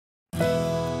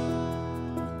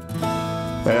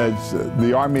As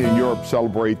the Army in Europe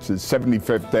celebrates its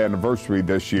 75th anniversary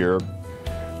this year,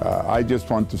 I just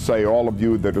want to say all of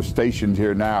you that are stationed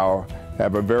here now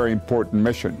have a very important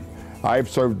mission. I've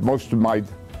served most of my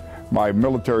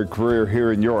military career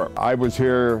here in Europe. I was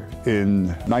here in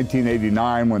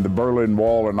 1989 when the Berlin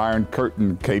Wall and Iron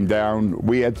Curtain came down.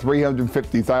 We had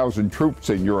 350,000 troops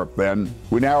in Europe then.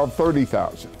 We now have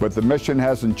 30,000, but the mission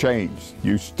hasn't changed.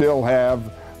 You still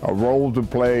have a role to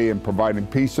play in providing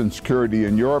peace and security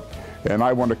in Europe, and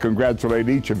I want to congratulate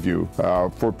each of you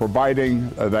for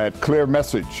providing that clear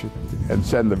message and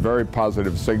send a very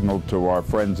positive signal to our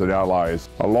friends and allies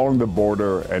along the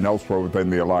border and elsewhere within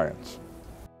the alliance.